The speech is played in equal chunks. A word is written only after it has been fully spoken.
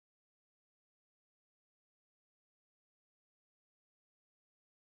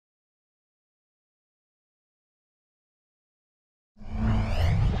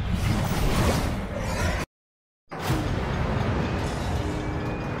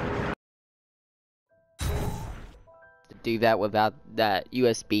do that without that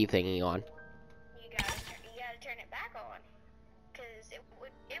USB thingy on. You gotta turn it back on, cause it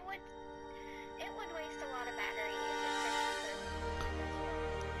would waste a lot of battery if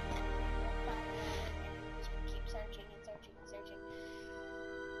it keep searching and searching and searching.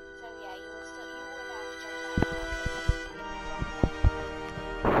 So yeah, you would have to turn that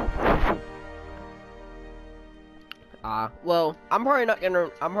off. Well, I'm probably not gonna.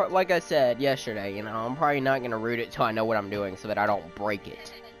 Like I said yesterday, you know, I'm probably not gonna root it till I know what I'm doing, so that I don't break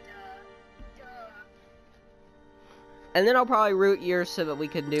it. And then I'll probably root yours so that we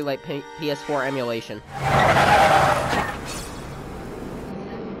can do like PS4 emulation.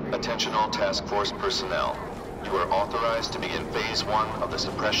 Attention all task force personnel. You are authorized to begin phase 1 of the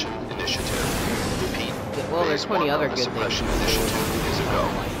suppression initiative. Repeat. Well, there's phase plenty 1 other of the good things. suppression initiative is a go.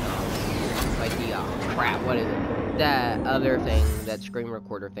 Like the crap. What is it? That other thing, that screen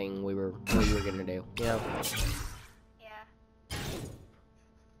recorder thing we were gonna do. You know. Yeah.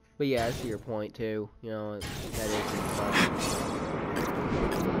 But yeah, I see your point too. You know, that is fun.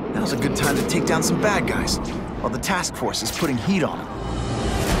 Now's a good time to take down some bad guys, while the task force is putting heat on them.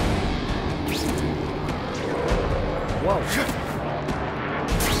 Whoa!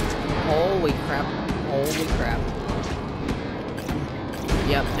 Holy crap! Holy crap!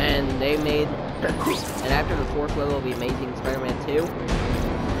 Yep, and they made, and after the 4th level of the Amazing Spider-Man 2,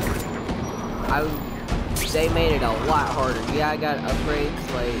 they made it a lot harder. Yeah, I got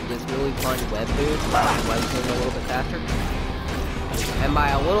upgrades, like this really fun web boost, web moving a little bit faster. And by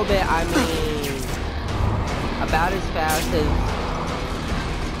a little bit, I mean about as fast as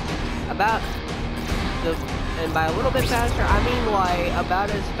and by a little bit faster, I mean like about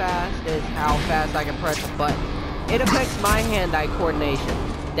as fast as how fast I can press a button. It affects my hand-eye coordination.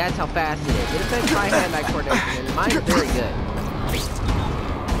 That's how fast it is. It affects my hand-eye coordination, and mine's very good.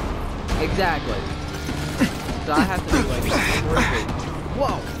 Exactly. So I have to do like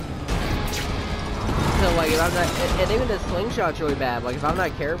whoa. So like if I'm not, and even the slingshot's really bad. Like if I'm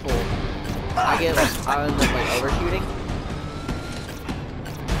not careful, I end up like overshooting.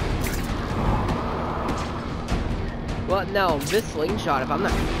 Well, no, this slingshot, if I'm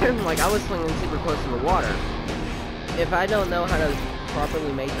not, like, I was slinging super close to the water. If I don't know how to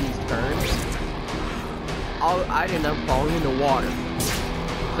properly make these turns, I'd end up falling in the water.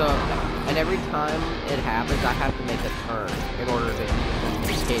 So, and every time it happens, I have to make a turn in order to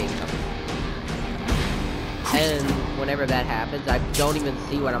hit something. And whenever that happens, I don't even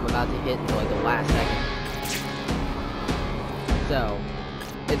see what I'm about to hit until, like, the last second. So,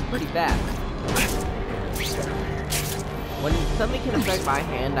 it's pretty fast. When something can affect my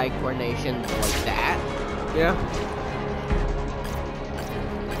hand-eye coordination like that, yeah.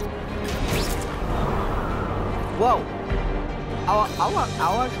 Whoa!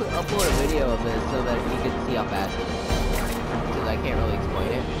 I'll actually upload a video of this so that you can see how fast it is. Because I can't really explain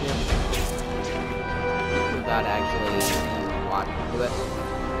it, yeah, without actually watching it.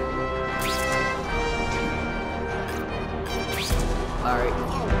 Alright.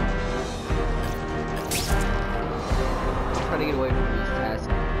 Try to get away from these tasks.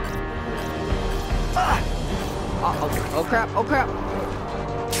 Oh crap! Oh crap!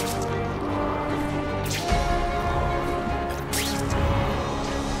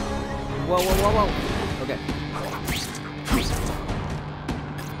 Whoa! Whoa! Whoa! Whoa! Okay.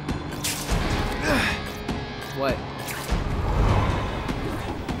 What?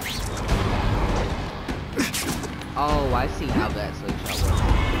 Oh, I see how that slingshot works.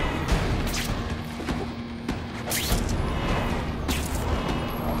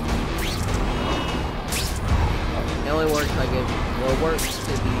 It only works like if, well, it works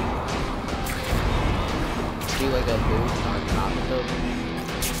to do like a boost on top of the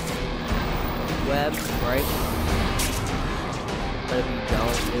web, right? But if you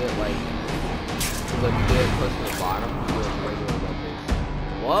don't do it like, when you do it close to the bottom, do a regular web boost.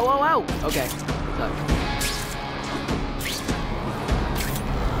 Whoa, whoa, whoa! Okay, what's up?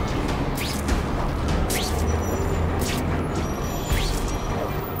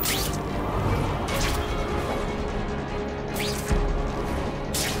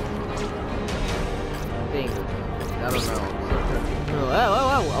 I don't know.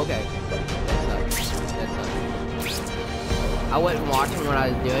 Oh, okay. That sucks. I wasn't watching what I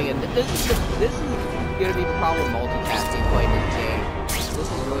was doing, and this is gonna be the problem with multitasking playing this game. This is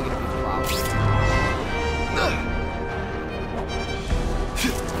really gonna be the problem.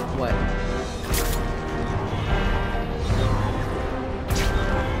 What?